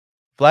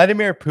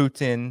Vladimir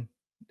Putin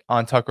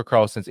on Tucker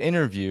Carlson's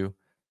interview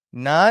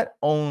not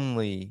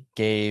only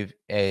gave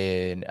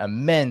an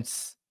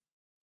immense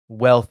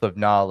wealth of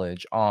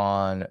knowledge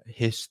on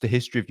the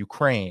history of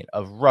Ukraine,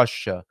 of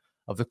Russia,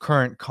 of the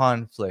current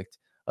conflict,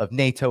 of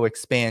NATO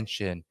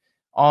expansion,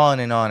 on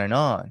and on and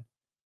on.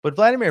 But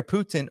Vladimir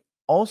Putin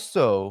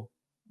also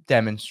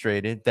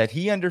demonstrated that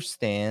he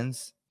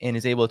understands and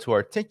is able to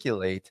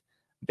articulate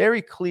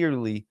very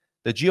clearly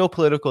the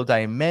geopolitical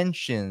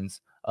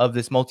dimensions of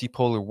this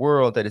multipolar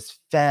world that is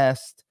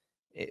fast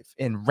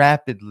and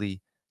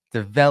rapidly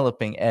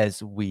developing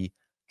as we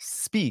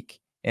speak,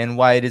 and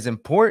why it is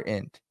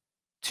important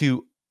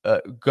to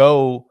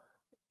go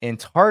and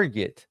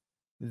target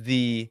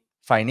the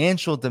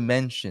financial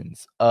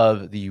dimensions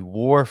of the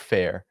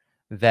warfare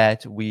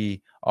that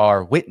we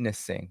are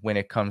witnessing when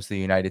it comes to the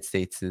United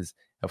States is,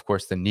 of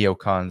course, the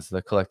neocons,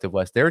 the collective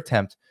West, their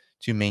attempt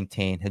to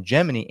maintain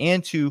hegemony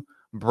and to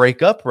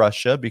break up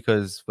Russia,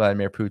 because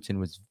Vladimir Putin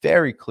was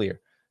very clear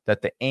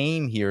that the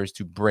aim here is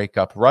to break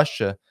up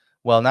Russia.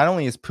 Well, not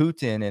only is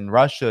Putin and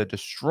Russia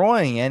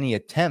destroying any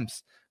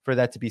attempts for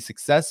that to be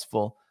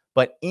successful,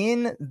 but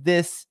in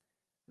this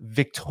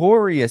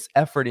victorious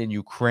effort in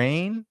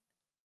Ukraine,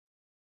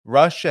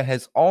 Russia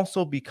has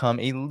also become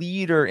a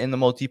leader in the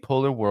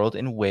multipolar world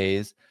in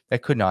ways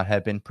that could not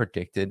have been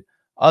predicted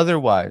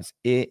otherwise.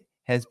 It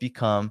has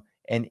become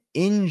an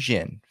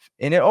engine,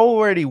 and it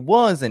already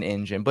was an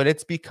engine, but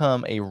it's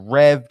become a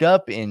revved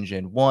up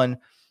engine, one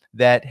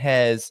that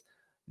has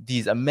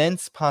these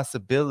immense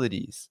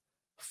possibilities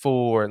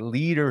for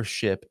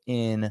leadership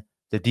in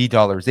the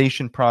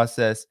de-dollarization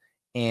process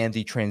and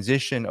the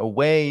transition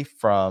away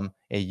from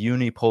a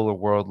unipolar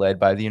world led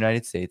by the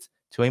United States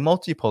to a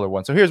multipolar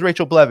one. So here's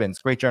Rachel Blevins,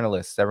 great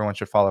journalist. Everyone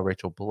should follow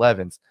Rachel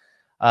Blevins.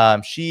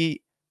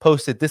 She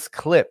posted this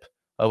clip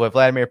of what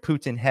Vladimir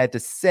Putin had to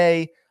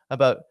say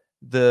about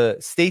the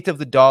state of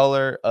the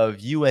dollar, of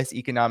U.S.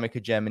 economic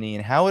hegemony,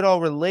 and how it all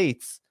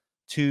relates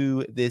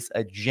to this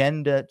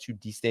agenda to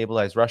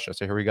destabilize Russia.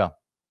 So here we go.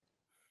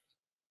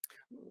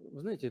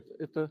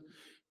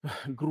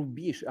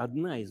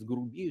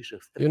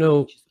 You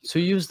know, to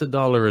use the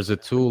dollar as a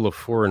tool of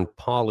foreign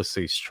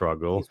policy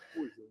struggle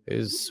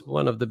is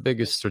one of the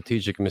biggest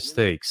strategic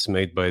mistakes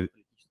made by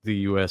the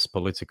U.S.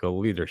 political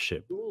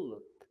leadership.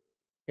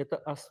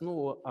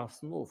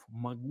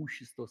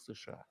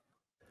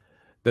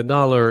 The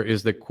dollar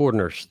is the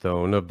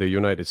cornerstone of the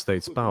United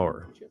States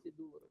power.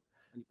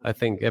 I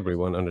think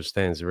everyone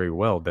understands very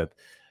well that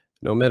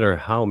no matter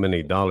how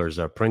many dollars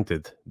are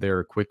printed, they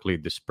are quickly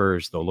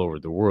dispersed all over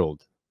the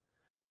world.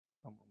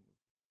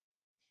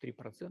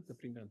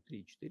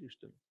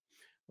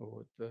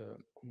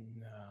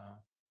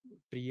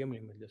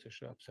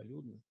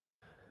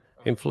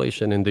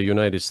 Inflation in the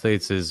United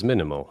States is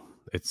minimal.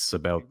 It's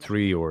about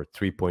 3 or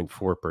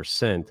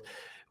 3.4%,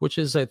 which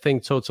is, I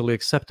think, totally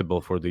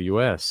acceptable for the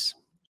US.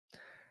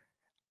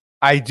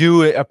 I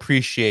do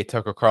appreciate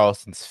Tucker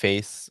Carlson's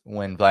face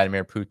when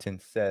Vladimir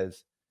Putin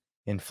says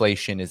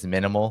inflation is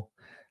minimal,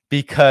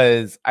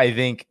 because I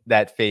think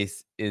that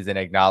face is an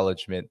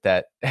acknowledgement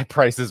that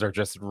prices are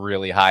just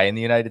really high in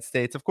the United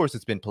States. Of course,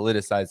 it's been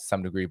politicized to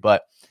some degree,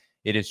 but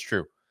it is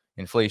true.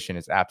 Inflation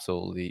is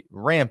absolutely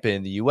rampant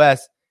in the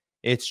US.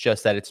 It's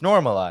just that it's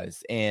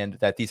normalized and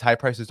that these high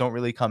prices don't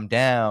really come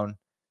down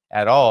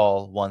at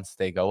all once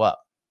they go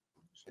up.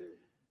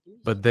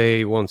 But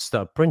they won't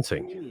stop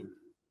printing.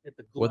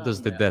 What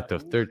does the debt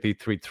of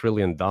 $33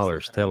 trillion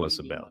tell us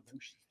about?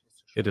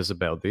 It is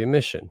about the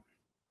emission.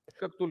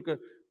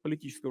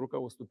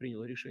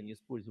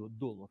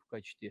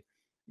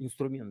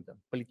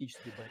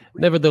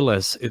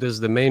 Nevertheless, it is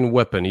the main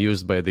weapon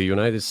used by the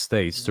United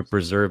States to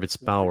preserve its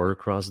power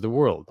across the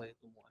world.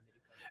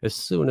 As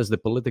soon as the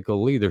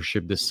political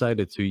leadership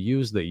decided to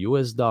use the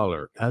US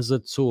dollar as a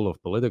tool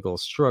of political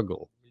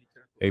struggle,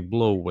 a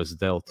blow was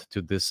dealt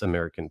to this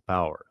American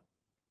power.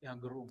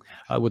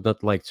 I would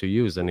not like to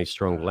use any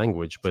strong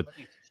language, but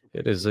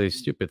it is a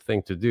stupid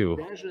thing to do.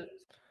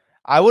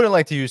 I wouldn't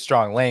like to use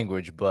strong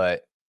language,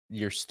 but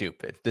you're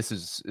stupid. This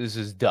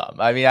is dumb.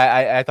 I mean,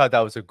 I thought that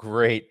was a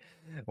great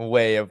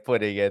way of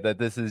putting it, that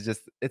this is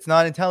just, it's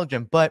not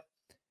intelligent. But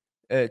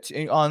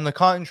on the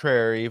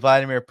contrary,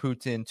 Vladimir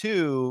Putin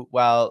too,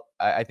 while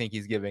I think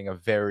he's giving a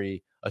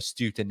very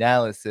astute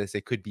analysis,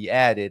 it could be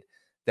added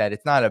that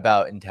it's not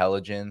about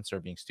intelligence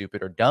or being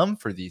stupid or dumb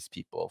for these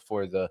people,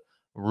 for the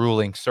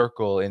ruling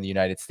circle in the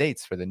United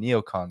States, for the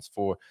neocons,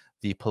 for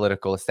the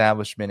political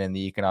establishment and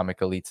the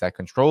economic elites that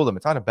control them.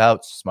 It's not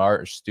about smart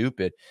or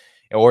stupid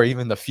or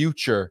even the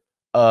future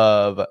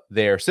of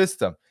their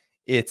system.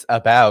 It's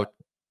about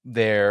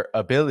their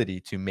ability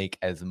to make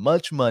as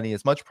much money,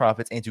 as much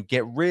profits, and to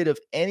get rid of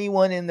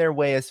anyone in their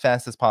way as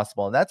fast as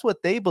possible. And that's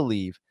what they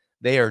believe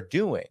they are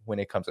doing when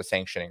it comes to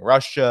sanctioning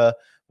Russia,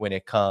 when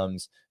it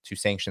comes to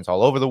sanctions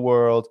all over the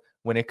world,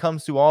 when it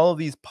comes to all of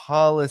these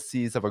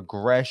policies of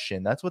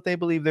aggression. That's what they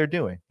believe they're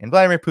doing. And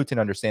Vladimir Putin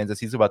understands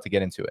this. He's about to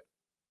get into it.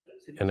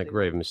 And a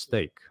grave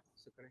mistake.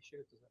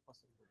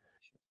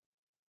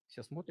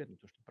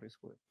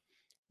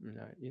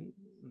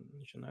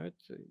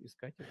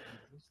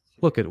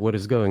 Look at what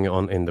is going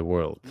on in the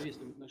world.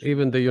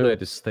 Even the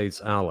United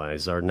States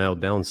allies are now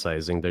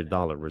downsizing their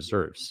dollar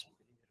reserves.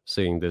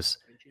 Seeing this,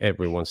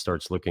 everyone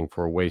starts looking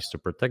for ways to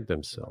protect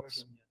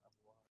themselves.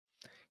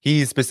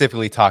 He's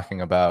specifically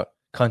talking about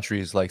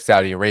countries like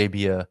Saudi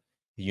Arabia,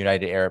 the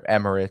United Arab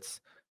Emirates,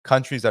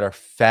 countries that are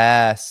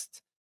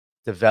fast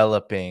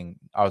developing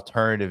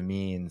alternative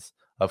means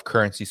of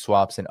currency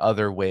swaps and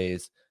other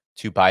ways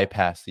to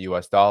bypass the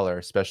US dollar,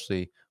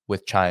 especially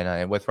with China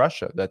and with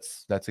Russia.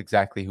 That's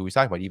exactly who he's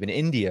talking about, even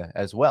India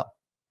as well.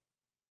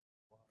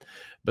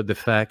 But the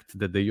fact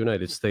that the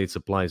United States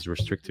applies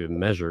restrictive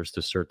measures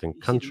to certain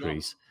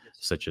countries,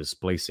 such as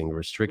placing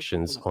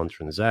restrictions on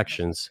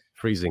transactions,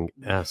 freezing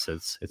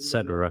assets,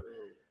 etc.,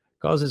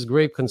 causes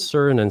grave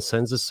concern and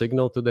sends a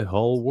signal to the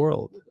whole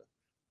world.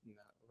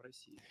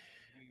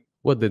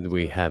 What did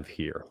we have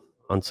here?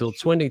 Until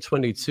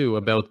 2022,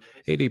 about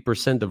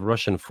 80% of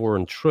Russian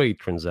foreign trade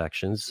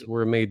transactions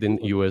were made in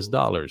US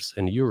dollars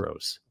and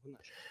euros.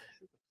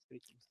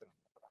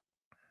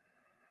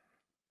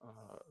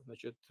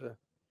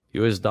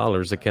 US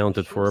dollars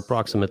accounted for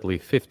approximately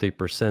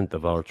 50%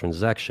 of our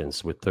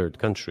transactions with third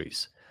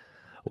countries,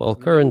 while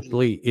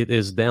currently it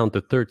is down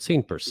to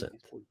 13%.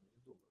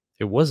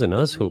 It wasn't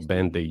us who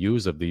banned the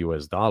use of the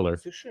US dollar.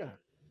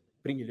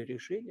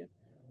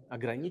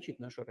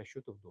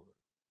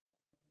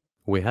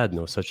 We had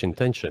no such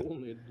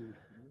intention.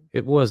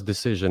 It was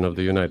decision of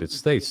the United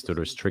States to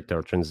restrict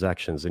our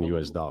transactions in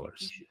US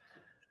dollars.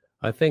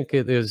 I think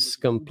it is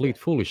complete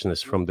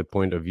foolishness from the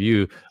point of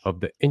view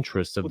of the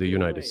interests of the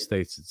United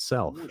States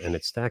itself and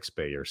its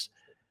taxpayers,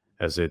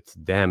 as it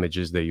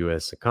damages the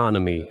US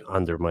economy,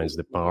 undermines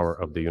the power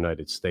of the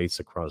United States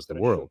across the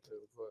world.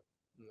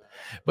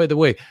 By the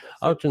way,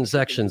 our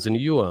transactions in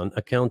yuan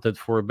accounted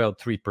for about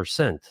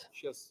 3%.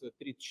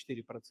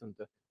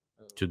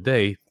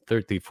 Today,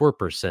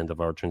 34% of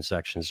our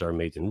transactions are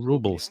made in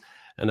rubles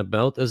and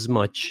about as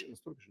much,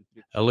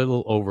 a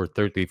little over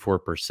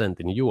 34%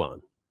 in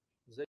yuan.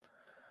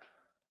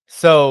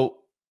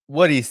 So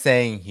what he's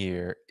saying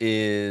here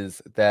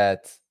is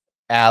that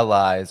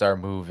allies are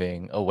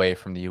moving away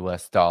from the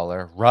US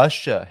dollar.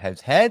 Russia has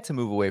had to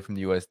move away from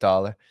the US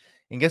dollar.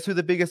 And guess who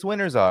the biggest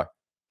winners are?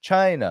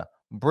 China,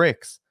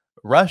 BRICS,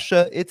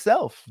 Russia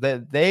itself.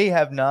 That they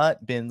have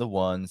not been the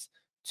ones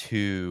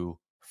to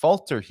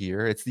falter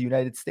here. It's the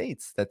United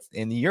States that's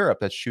in Europe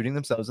that's shooting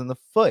themselves in the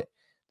foot.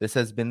 This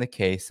has been the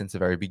case since the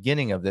very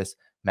beginning of this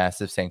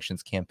massive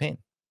sanctions campaign.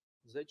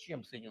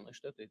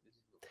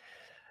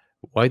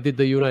 Why did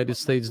the United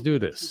States do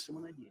this?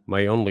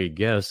 My only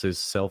guess is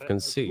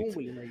self-conceit.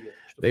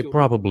 They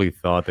probably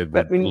thought it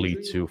would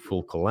lead to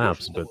full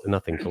collapse, but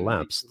nothing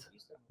collapsed.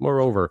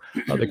 Moreover,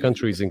 other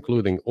countries,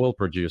 including oil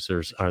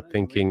producers, are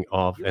thinking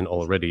of and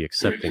already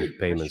accepting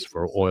payments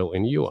for oil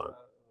in yuan.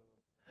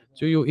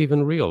 Do you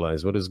even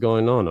realize what is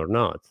going on or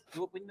not?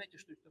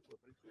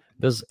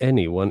 Does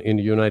anyone in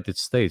the United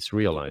States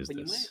realize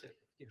this?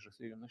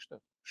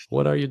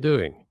 What are you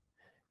doing?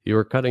 You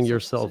are cutting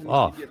yourself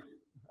off.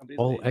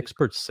 All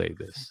experts say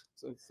this.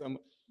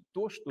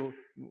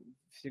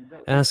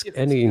 Ask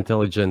any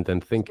intelligent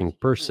and thinking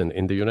person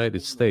in the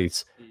United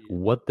States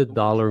what the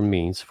dollar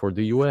means for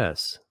the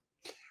US.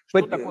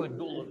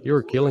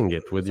 You're killing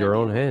it with your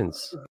own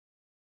hands.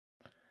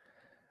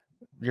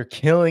 You're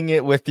killing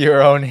it with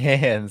your own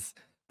hands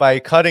by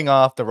cutting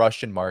off the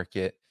Russian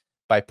market,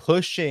 by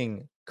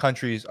pushing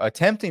countries,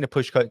 attempting to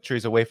push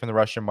countries away from the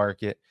Russian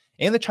market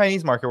and the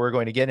Chinese market. We're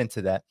going to get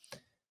into that.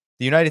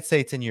 The United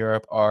States and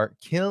Europe are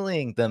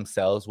killing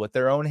themselves with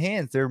their own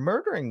hands. They're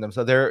murdering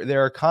themselves.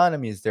 Their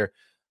economies, their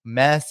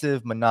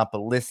massive,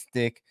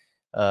 monopolistic,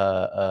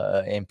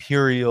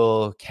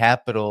 imperial,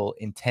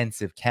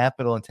 capitalist-intensive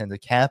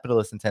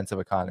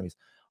economies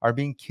are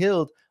being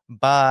killed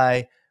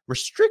by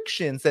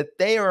restrictions that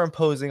they are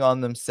imposing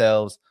on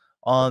themselves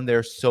on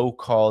their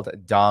so-called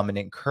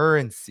dominant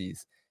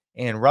currencies.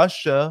 And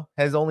Russia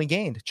has only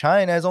gained.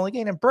 China has only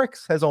gained. And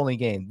BRICS has only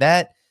gained.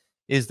 That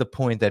is the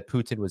point that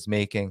Putin was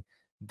making.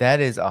 That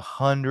is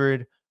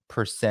 100%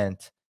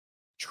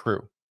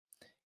 true.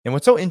 And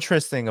what's so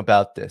interesting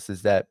about this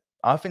is that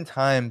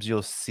oftentimes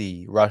you'll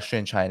see Russia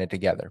and China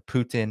together.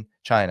 Putin,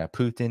 China,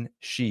 Putin,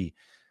 Xi,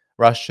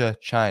 Russia,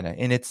 China.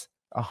 And it's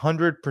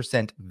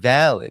 100%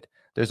 valid.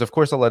 There's, of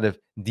course, a lot of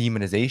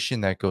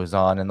demonization that goes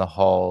on in the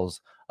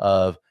halls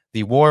of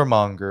the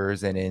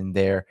warmongers and in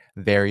their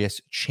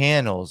various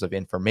channels of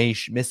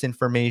information,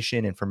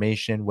 misinformation,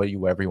 information,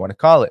 whatever you want to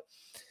call it.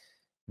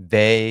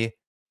 They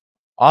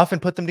often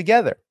put them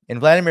together. And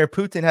Vladimir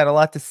Putin had a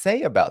lot to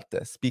say about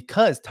this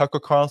because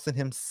Tucker Carlson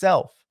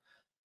himself,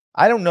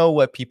 I don't know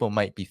what people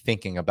might be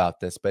thinking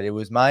about this, but it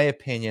was my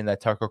opinion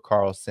that Tucker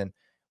Carlson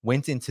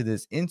went into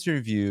this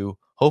interview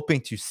hoping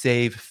to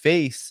save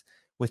face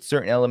with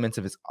certain elements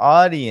of his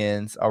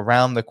audience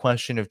around the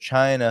question of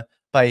China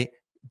by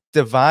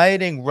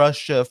dividing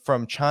Russia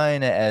from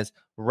China as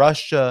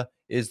Russia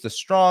is the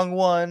strong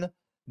one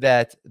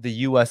that the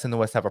US and the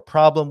West have a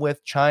problem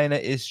with. China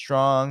is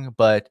strong,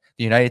 but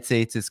the United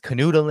States is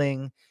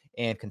canoodling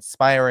and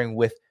conspiring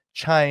with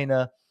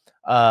China.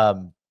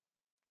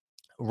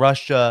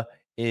 Russia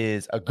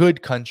is a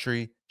good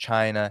country.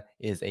 China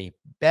is a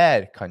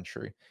bad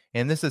country.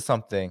 And this is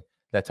something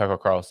that Tucker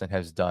Carlson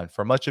has done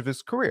for much of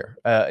his career.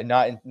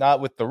 Not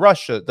with the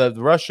Russia. The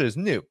Russia is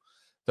new.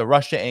 The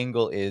Russia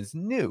angle is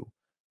new.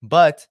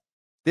 But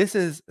this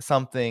is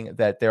something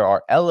that there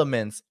are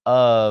elements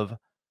of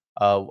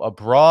a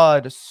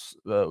broad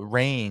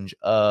range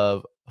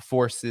of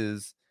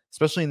forces,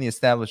 especially in the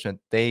establishment.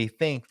 They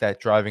think that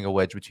driving a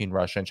wedge between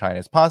Russia and China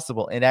is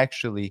possible, and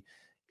actually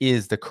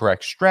is the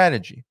correct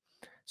strategy.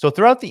 So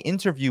throughout the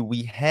interview,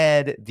 we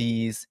had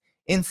these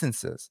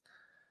instances.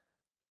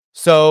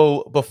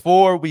 So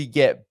before we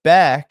get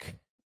back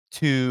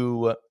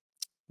to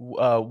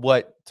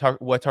what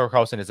Tucker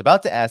Carlson is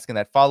about to ask in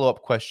that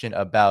follow-up question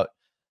about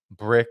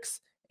BRICS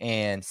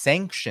and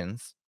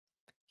sanctions,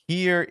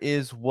 here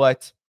is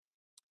what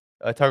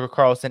Tucker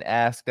Carlson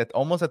asked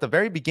almost at the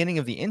very beginning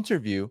of the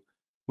interview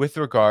with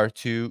regard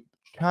to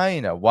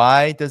China.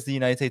 Why does the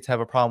United States have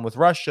a problem with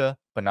Russia,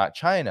 but not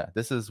China?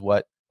 This is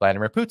what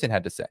Vladimir Putin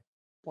had to say.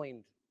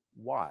 Explain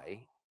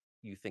why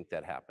you think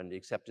that happened,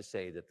 except to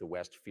say that the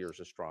West fears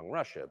a strong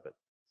Russia, but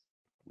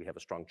we have a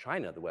strong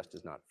China the West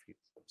does not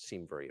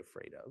seem very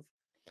afraid of.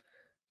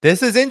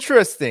 This is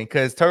interesting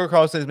because Tucker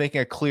Carlson is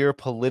making a clear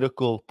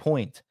political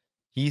point.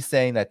 He's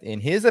saying that, in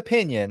his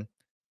opinion,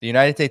 the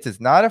United States is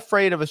not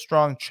afraid of a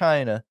strong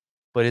China,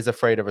 but is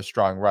afraid of a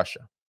strong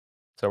Russia.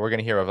 So we're going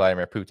to hear what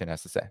Vladimir Putin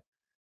has to say.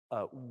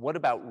 What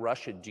about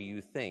Russia, do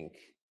you think,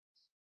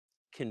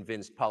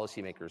 convinced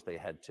policymakers they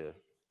had to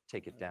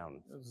take it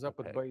down?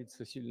 Запад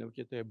боится сильного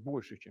Китая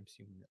больше, чем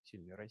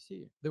сильной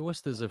России. The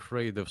West is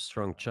afraid of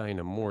strong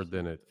China more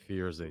than it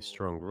fears a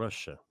strong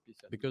Russia,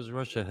 because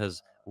Russia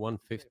has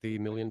 150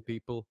 million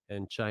people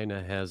and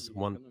China has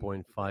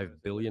 1.5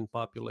 billion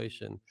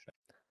population.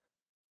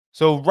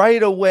 So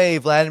right away,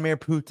 Vladimir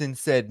Putin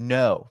said,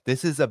 no,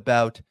 this is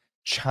about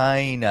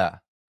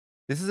China.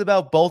 This is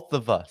about both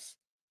of us.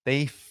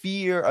 They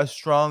fear a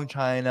strong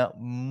China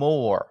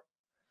more.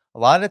 A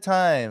lot of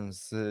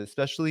times,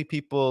 especially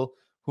people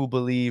who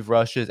believe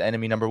Russia is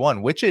enemy number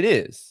one, which it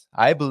is.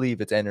 I believe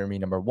it's enemy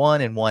number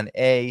one and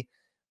 1A.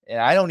 And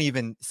I don't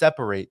even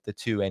separate the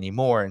two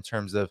anymore in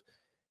terms of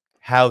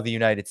how the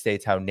United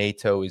States, how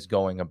NATO is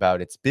going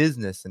about its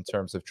business in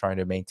terms of trying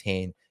to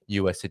maintain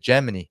U.S.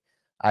 hegemony.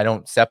 I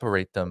don't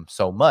separate them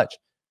so much.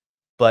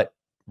 But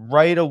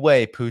right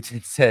away,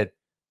 Putin said,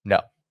 no,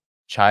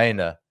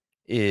 China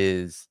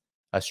is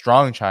a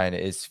strong China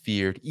is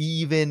feared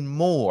even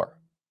more.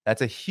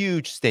 That's a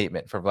huge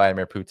statement for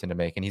Vladimir Putin to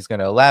make. And he's going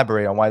to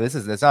elaborate on why this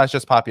is. It's not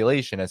just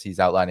population, as he's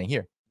outlining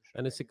here.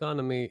 And its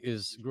economy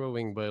is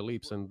growing by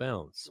leaps and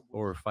bounds,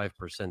 or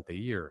 5% a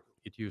year.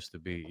 It used to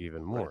be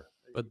even more.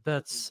 But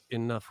that's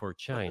enough for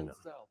China.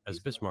 As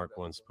Bismarck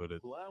once put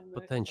it,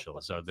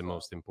 potentials are the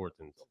most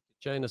important.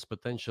 China's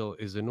potential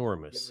is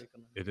enormous.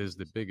 It is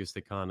the biggest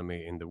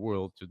economy in the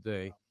world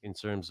today in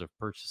terms of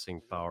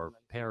purchasing power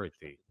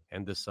parity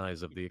and the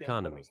size of the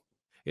economy.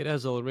 It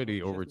has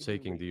already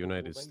overtaken the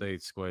United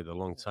States quite a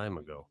long time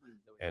ago,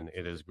 and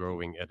it is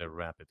growing at a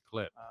rapid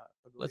clip.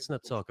 Let's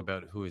not talk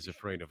about who is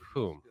afraid of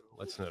whom.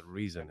 Let's not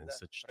reason in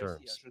such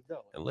terms.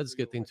 And let's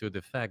get into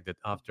the fact that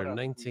after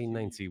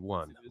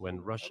 1991,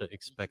 when Russia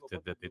expected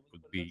that it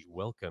would be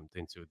welcomed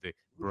into the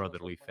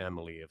brotherly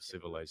family of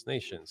civilized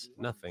nations,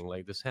 nothing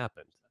like this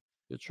happened.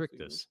 You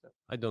tricked us.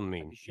 I don't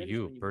mean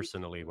you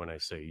personally when I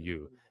say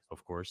you.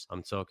 Of course,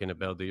 I'm talking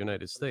about the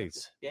United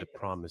States. The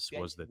promise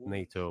was that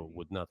NATO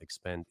would not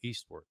expand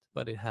eastward,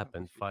 but it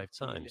happened 5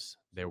 times.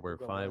 There were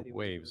 5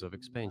 waves of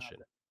expansion.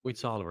 We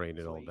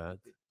tolerated all that.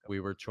 We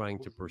were trying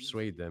to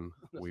persuade them.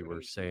 We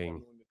were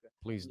saying,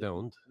 please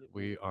don't.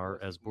 We are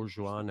as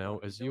bourgeois now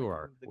as you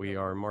are. We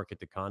are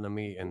market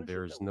economy and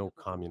there's no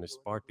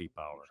communist party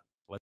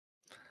power.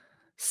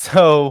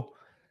 So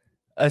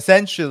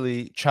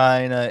essentially,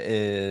 China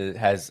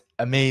has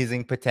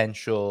amazing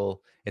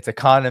potential. Its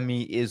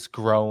economy is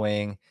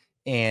growing,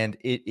 and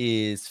it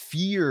is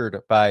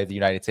feared by the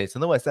United States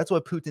and the West. That's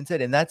what Putin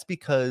said, and that's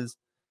because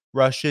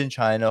Russia and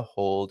China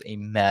hold a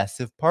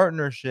massive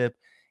partnership.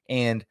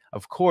 And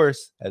of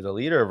course, as a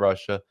leader of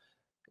Russia,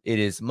 it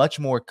is much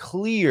more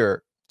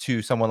clear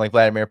to someone like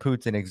Vladimir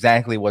Putin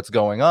exactly what's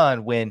going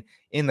on when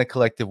in the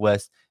collective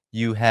West,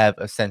 you have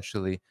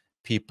essentially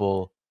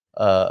people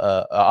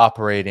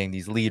operating,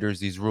 these leaders,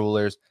 these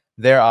rulers,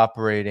 they're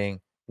operating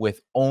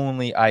with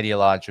only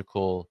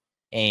ideological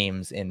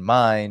aims in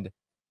mind,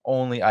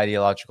 only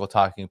ideological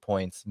talking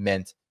points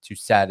meant to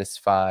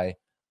satisfy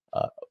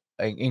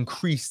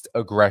increased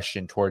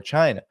aggression toward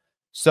China.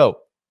 So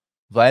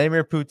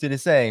Vladimir Putin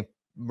is saying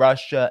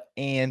Russia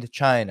and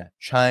China.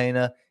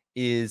 China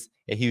is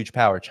a huge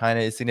power.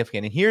 China is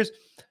significant. And here's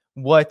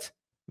what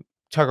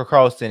Tucker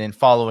Carlson, in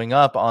following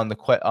up on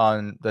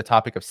the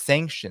topic of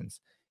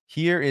sanctions,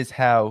 here is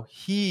how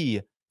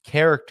he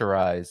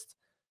characterized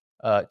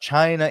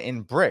China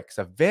in BRICS,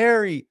 a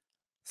very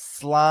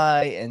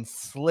sly and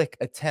slick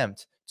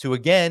attempt to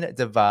again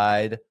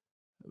divide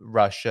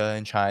Russia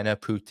and China,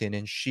 Putin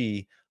and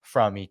Xi,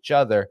 from each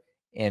other.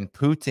 And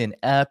Putin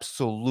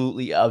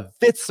absolutely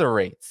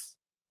eviscerates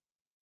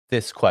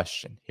this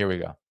question. Here we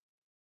go. I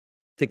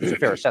think it's a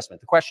fair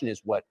assessment. The question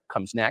is what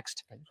comes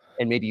next,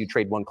 and maybe you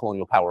trade one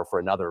colonial power for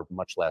another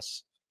much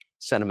less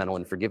sentimental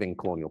and forgiving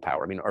colonial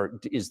power. I mean,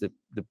 is the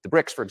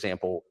BRICS, for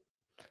example,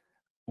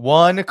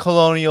 one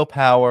colonial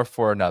power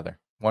for another?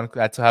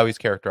 That's how he's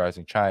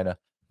characterizing China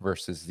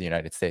versus the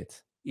United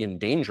States. In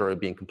danger of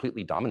being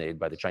completely dominated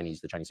by the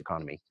Chinese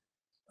economy,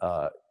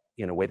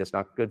 in a way that's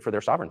not good for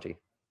their sovereignty.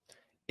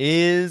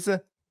 Is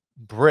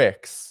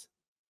BRICS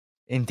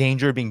in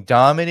danger of being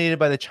dominated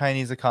by the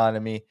Chinese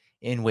economy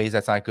in ways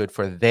that's not good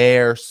for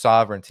their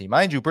sovereignty?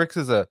 Mind you, BRICS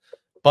is a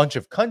bunch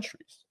of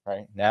countries,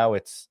 right? Now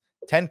it's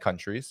 10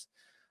 countries.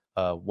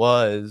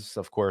 Was,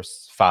 of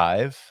course,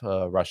 5,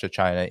 Russia,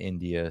 China,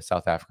 India,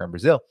 South Africa, and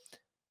Brazil.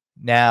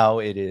 Now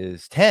it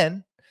is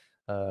 10,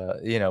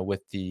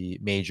 with the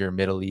major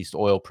Middle East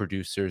oil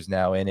producers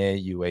now in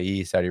it,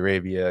 UAE, Saudi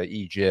Arabia,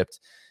 Egypt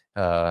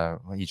and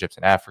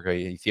Africa,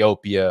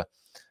 Ethiopia.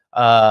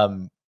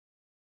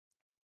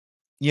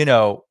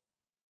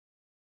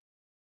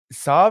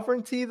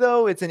 Sovereignty,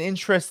 though, it's an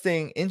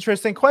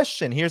interesting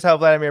question. Here's how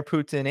Vladimir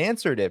Putin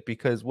answered it,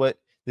 because what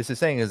this is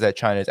saying is that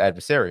China is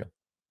adversarial.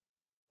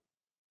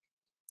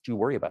 Do you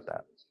worry about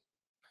that?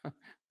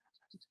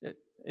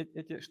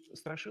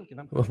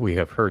 Well, we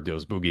have heard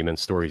those boogeyman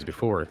stories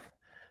before.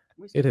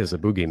 It is a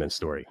boogeyman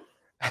story.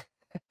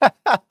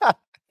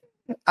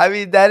 I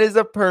mean, that is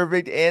a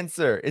perfect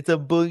answer. It's a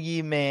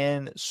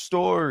boogeyman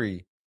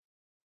story.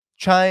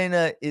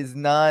 China is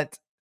not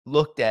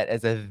looked at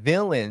as a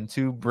villain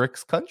to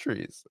BRICS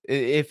countries.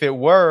 If it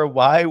were,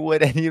 why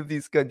would any of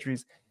these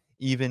countries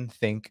even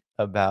think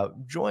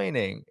about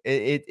joining?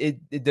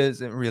 It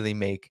doesn't really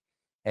make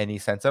any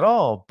sense at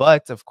all.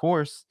 But of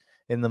course,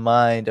 in the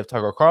mind of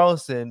Tucker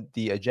Carlson,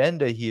 the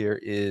agenda here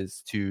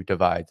is to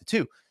divide the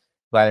two.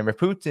 Vladimir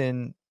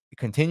Putin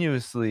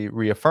continuously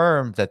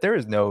reaffirmed that there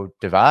is no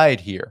divide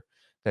here,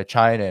 that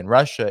China and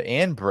Russia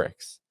and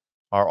BRICS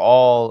are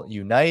all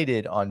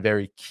united on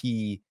very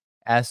key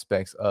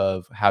aspects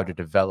of how to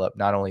develop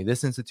not only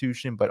this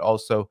institution, but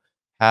also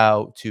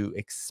how to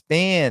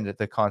expand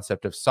the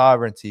concept of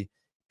sovereignty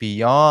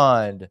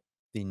beyond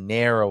the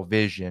narrow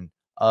vision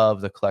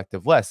of the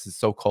collective West, the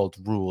so-called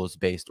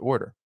rules-based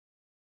order.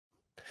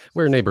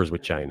 We're neighbors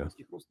with China.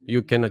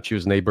 You cannot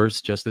choose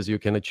neighbors just as you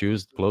cannot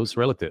choose close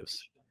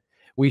relatives.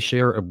 We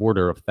share a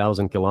border of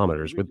 1,000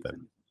 kilometers with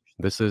them.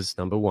 This is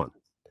number one.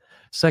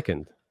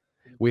 Second,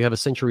 we have a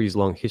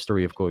centuries-long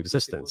history of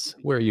coexistence.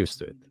 We're used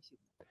to it.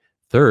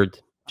 Third,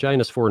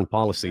 China's foreign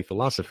policy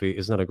philosophy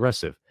is not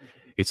aggressive.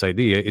 Its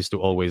idea is to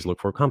always look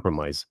for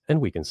compromise,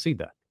 and we can see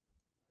that.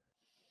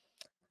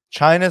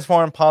 China's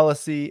foreign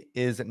policy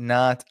is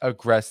not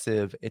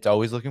aggressive. It's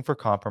always looking for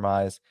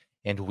compromise,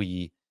 and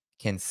we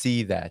can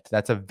see that.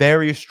 That's a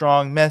very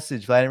strong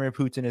message. Vladimir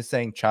Putin is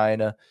saying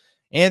China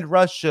and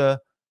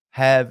Russia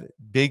have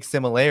big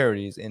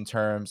similarities in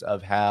terms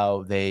of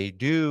how they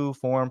do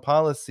foreign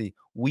policy.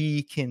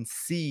 We can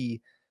see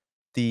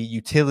the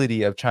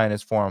utility of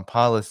China's foreign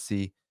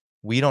policy.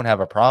 We don't have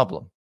a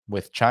problem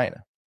with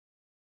China.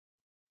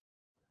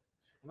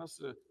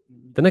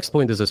 The next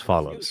point is as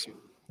follows.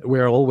 We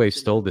are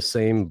always told the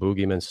same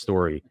boogeyman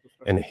story,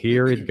 and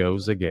here it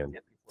goes again,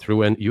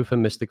 through an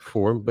euphemistic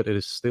form, but it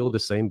is still the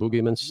same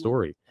boogeyman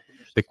story.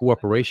 The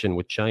cooperation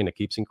with China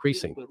keeps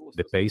increasing.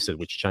 The pace at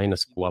which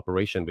China's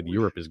cooperation with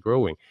Europe is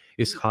growing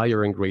is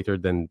higher and greater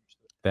than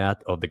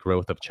that of the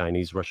growth of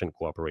Chinese-Russian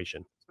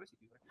cooperation.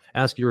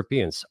 Ask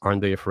Europeans,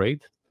 aren't they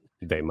afraid?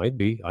 They might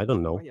be, I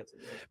don't know.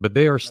 But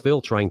they are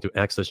still trying to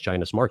access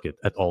China's market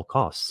at all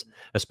costs,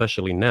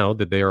 especially now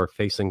that they are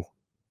facing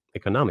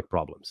economic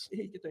problems.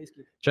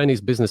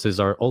 Chinese businesses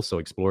are also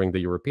exploring the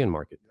European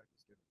market.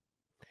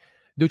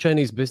 Do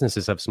Chinese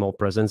businesses have small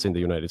presence in the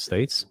United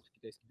States?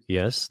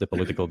 Yes, the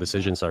political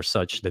decisions are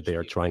such that they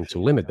are trying to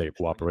limit their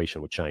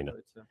cooperation with China.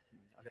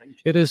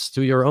 It is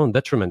to your own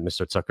detriment,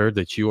 Mr. Tucker,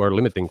 that you are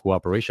limiting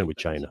cooperation with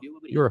China.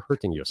 You are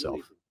hurting yourself.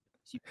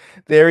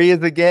 There he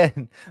is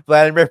again,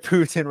 Vladimir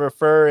Putin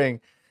referring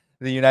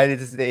the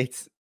United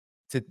States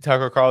to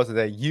Tucker Carlson,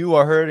 that you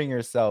are hurting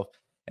yourself.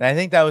 And I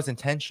think that was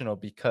intentional,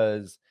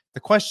 because the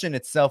question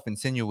itself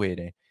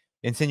insinuated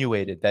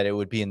that it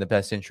would be in the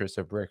best interest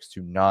of BRICS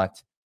to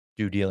not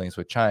do dealings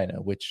with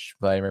China, which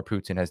Vladimir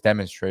Putin has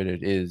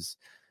demonstrated is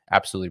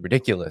absolutely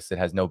ridiculous. It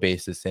has no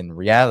basis in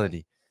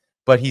reality.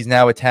 But he's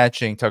now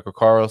attaching Tucker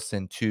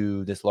Carlson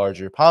to this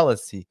larger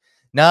policy,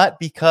 not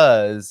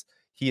because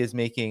he is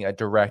making a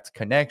direct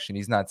connection.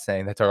 He's not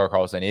saying that Tucker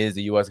Carlson is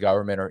the U.S.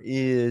 government or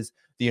is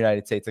the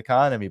United States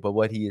economy. But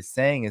what he is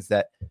saying is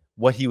that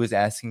what he was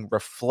asking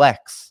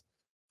reflects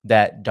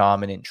that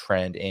dominant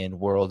trend and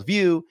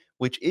worldview,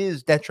 which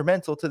is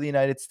detrimental to the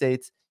United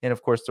States and,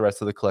 of course, the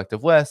rest of the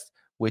collective West,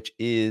 which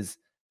is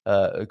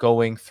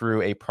going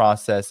through a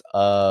process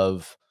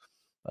of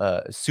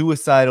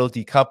suicidal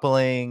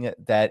decoupling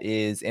that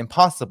is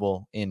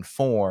impossible in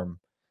form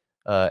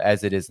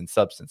as it is in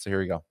substance. So here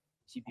we go.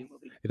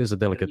 It is a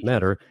delicate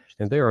matter,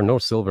 and there are no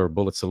silver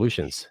bullet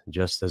solutions,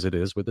 just as it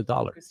is with the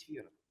dollar.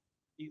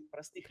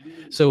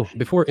 So,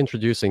 before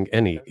introducing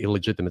any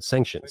illegitimate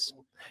sanctions,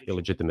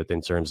 illegitimate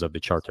in terms of the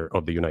Charter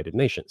of the United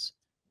Nations,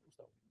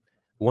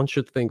 one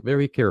should think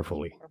very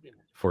carefully.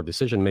 For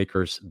decision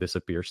makers, this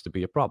appears to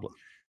be a problem.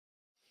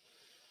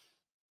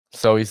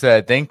 So he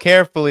said, think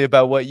carefully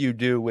about what you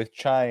do with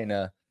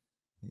China.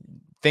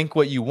 Think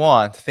what you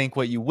want, think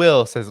what you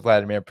will, says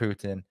Vladimir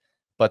Putin.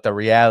 But the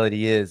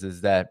reality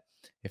is that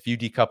if you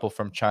decouple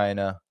from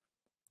China,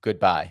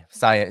 goodbye.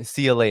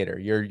 See you later.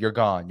 You're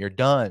gone. You're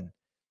done.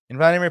 And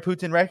Vladimir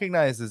Putin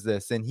recognizes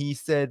this, and he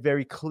said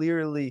very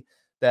clearly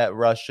that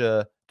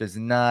Russia does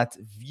not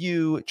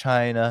view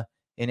China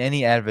in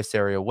any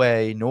adversarial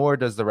way, nor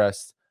does the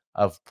rest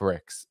of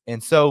BRICS.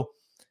 And so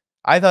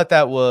I thought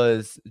that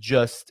was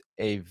just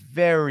a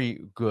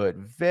very good,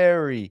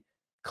 very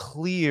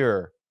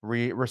clear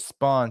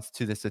response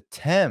to this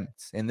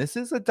attempt. And this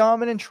is a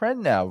dominant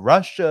trend now.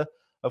 Russia,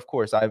 of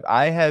course,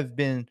 I have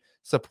been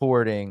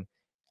supporting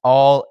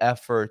all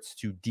efforts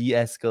to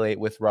de-escalate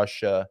with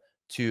Russia,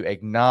 to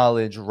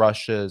acknowledge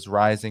Russia's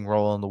rising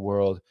role in the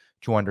world,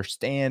 to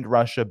understand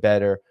Russia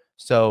better.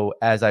 So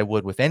as I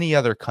would with any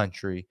other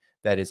country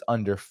that is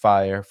under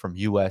fire from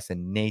US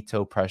and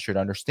NATO pressure, to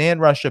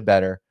understand Russia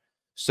better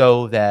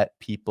so that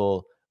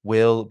people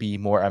will be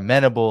more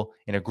amenable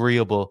and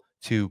agreeable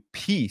to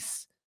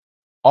peace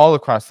all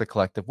across the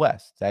collective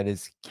West. That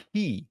is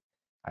key.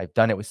 I've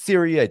done it with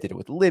Syria. I did it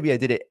with Libya. I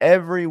did it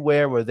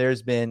everywhere where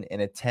there's been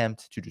an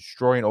attempt to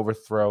destroy and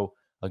overthrow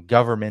a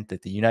government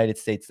that the United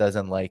States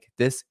doesn't like.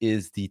 This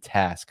is the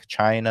task.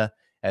 China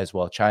as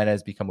well. China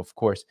has become, of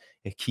course,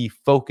 a key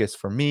focus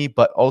for me,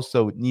 but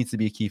also needs to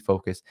be a key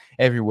focus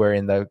everywhere.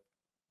 And the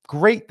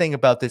great thing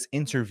about this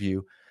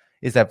interview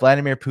is that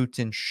Vladimir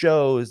Putin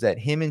shows that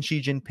him and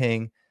Xi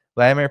Jinping,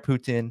 Vladimir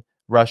Putin,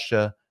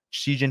 Russia,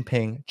 Xi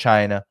Jinping,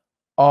 China,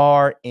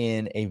 are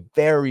in a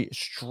very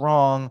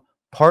strong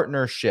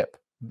partnership,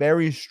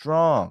 very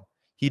strong.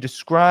 He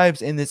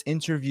describes in this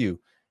interview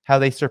how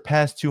they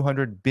surpassed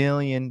 $200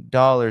 billion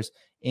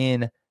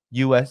in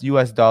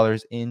US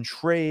dollars in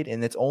trade,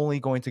 and it's only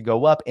going to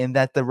go up, and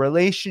that the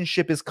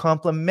relationship is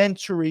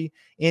complementary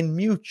and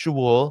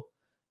mutual,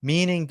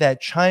 meaning that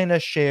China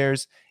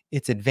shares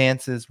its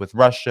advances with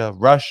Russia.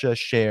 Russia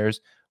shares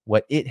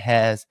what it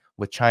has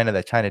with China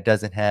that China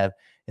doesn't have,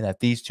 and that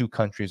these two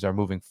countries are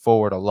moving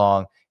forward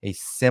along a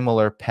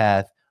similar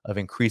path of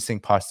increasing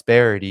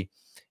prosperity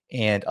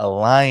and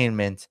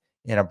alignment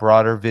in a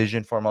broader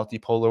vision for a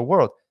multipolar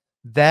world.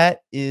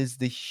 That is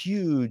the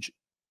huge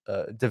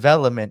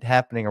development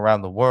happening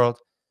around the world.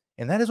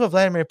 And that is what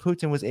Vladimir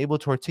Putin was able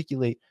to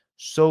articulate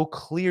so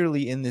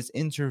clearly in this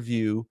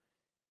interview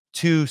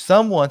to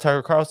someone,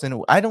 Tucker Carlson,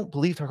 who I don't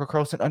believe Tucker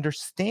Carlson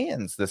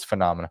understands this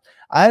phenomenon.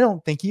 I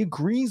don't think he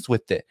agrees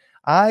with it.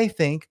 I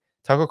think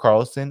Tucker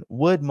Carlson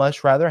would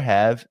much rather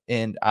have,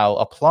 and I'll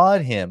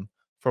applaud him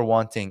for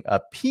wanting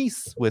a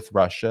peace with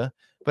Russia,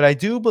 but I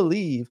do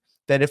believe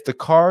that if the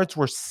cards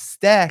were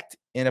stacked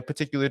in a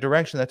particular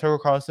direction, that Tucker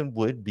Carlson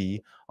would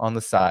be on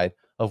the side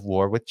of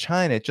war with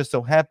China. It just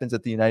so happens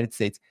that the United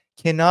States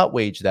cannot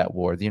wage that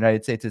war. The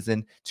United States is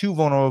in too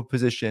vulnerable a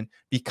position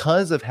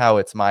because of how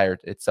it's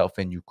mired itself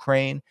in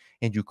Ukraine,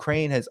 and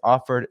Ukraine has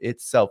offered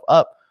itself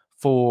up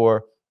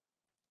for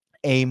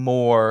a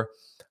more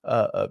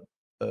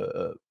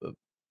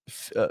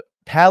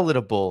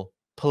palatable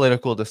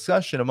political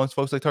discussion amongst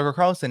folks like Tucker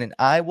Carlson, and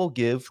I will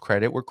give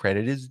credit where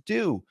credit is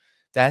due.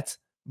 That's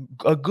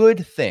a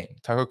good thing.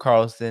 Tucker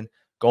Carlson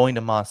going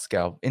to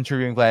Moscow,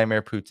 interviewing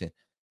Vladimir Putin,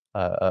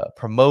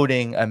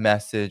 promoting a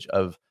message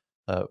of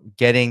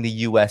getting the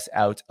U.S.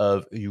 out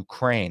of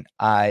Ukraine.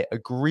 I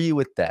agree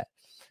with that.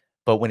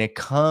 But when it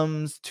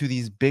comes to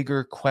these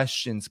bigger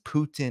questions,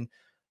 Putin,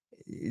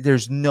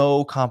 there's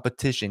no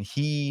competition.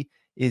 He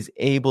is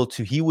able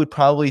to, he would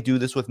probably do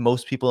this with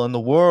most people in the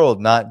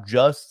world, not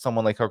just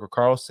someone like Tucker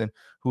Carlson,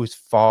 who is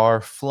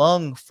far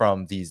flung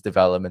from these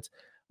developments.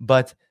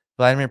 But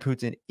Vladimir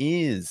Putin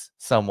is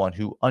someone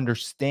who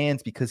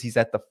understands, because he's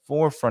at the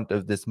forefront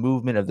of this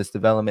movement, of this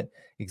development,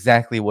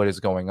 exactly what is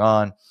going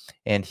on.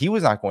 And he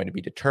was not going to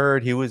be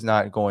deterred. He was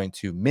not going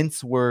to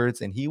mince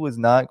words, and he was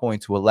not going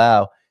to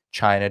allow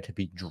China to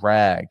be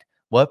dragged.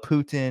 What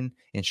Putin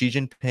and Xi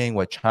Jinping,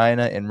 what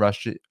China and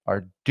Russia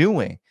are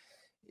doing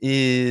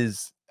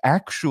is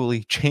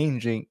actually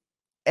changing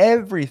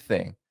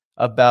everything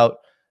about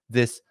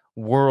this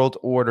world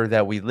order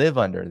that we live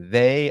under.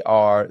 They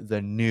are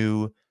the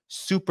new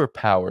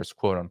superpowers,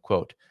 quote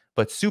unquote,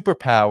 but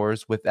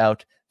superpowers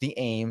without the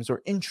aims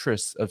or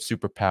interests of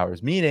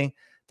superpowers, meaning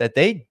that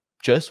they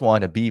just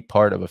want to be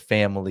part of a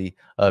family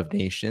of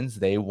nations.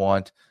 They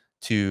want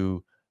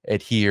to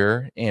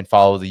adhere and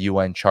follow the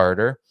UN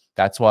Charter.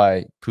 That's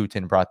why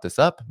Putin brought this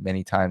up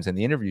many times in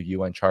the interview.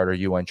 UN Charter,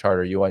 UN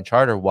Charter, UN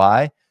Charter.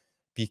 Why?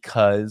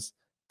 Because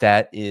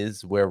that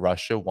is where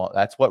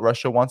that's what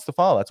Russia wants to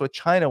follow. That's what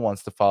China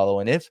wants to follow.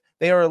 And if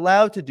they are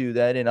allowed to do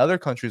that, and other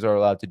countries are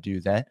allowed to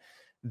do that,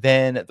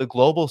 then the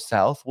global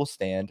South will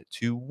stand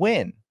to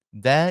win.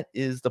 That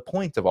is the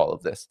point of all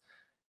of this,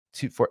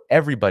 for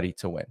everybody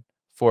to win,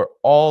 for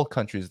all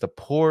countries, the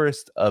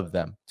poorest of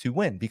them, to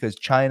win, because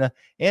China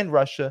and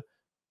Russia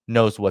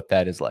knows what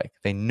that is like.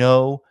 They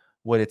know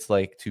what it's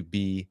like to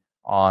be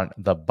on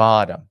the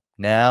bottom.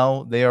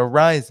 Now they are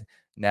rising.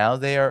 Now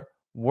they are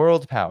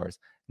world powers.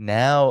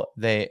 Now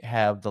they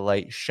have the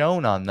light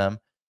shown on them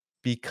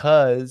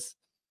because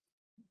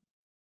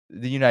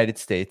the United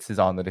States is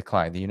on the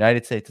decline. The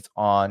United States is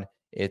on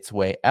its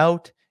way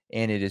out,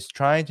 and it is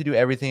trying to do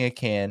everything it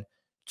can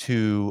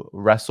to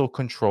wrestle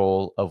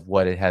control of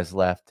what it has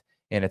left,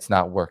 and it's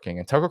not working.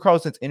 And Tucker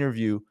Carlson's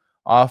interview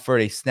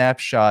offered a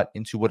snapshot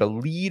into what a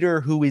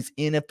leader who is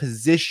in a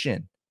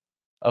position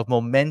of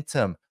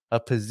momentum, a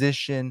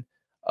position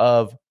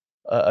of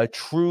a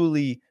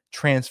truly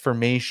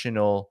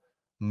transformational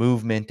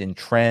movement and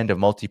trend of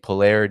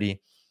multipolarity,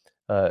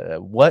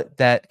 what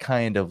that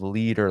kind of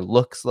leader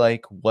looks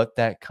like, what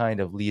that kind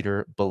of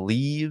leader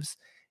believes,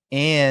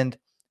 and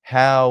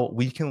how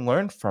we can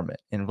learn from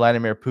it. And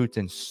Vladimir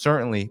Putin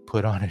certainly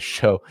put on a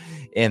show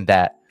in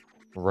that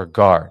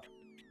regard.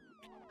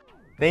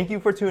 Thank you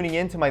for tuning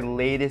in to my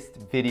latest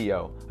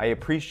video. I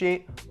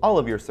appreciate all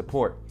of your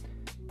support.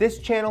 This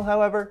channel,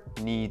 however,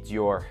 needs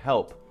your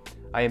help.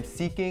 I am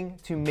seeking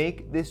to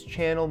make this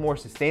channel more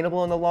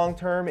sustainable in the long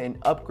term and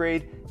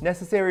upgrade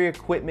necessary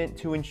equipment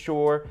to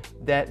ensure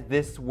that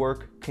this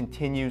work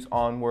continues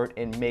onward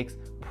and makes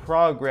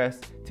progress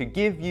to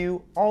give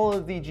you all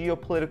of the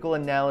geopolitical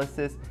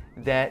analysis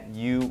that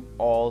you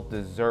all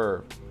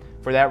deserve.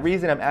 For that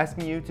reason, I'm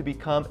asking you to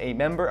become a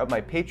member of my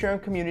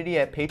Patreon community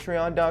at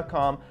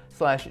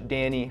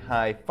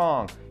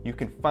patreon.com/DannyHaiFong. You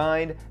can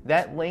find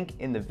that link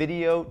in the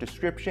video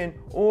description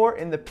or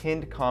in the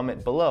pinned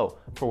comment below.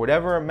 For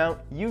whatever amount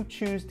you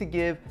choose to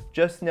give,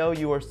 just know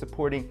you are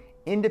supporting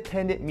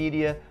independent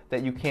media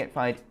that you can't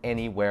find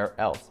anywhere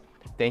else.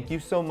 Thank you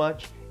so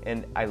much,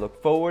 and I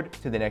look forward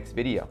to the next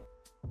video.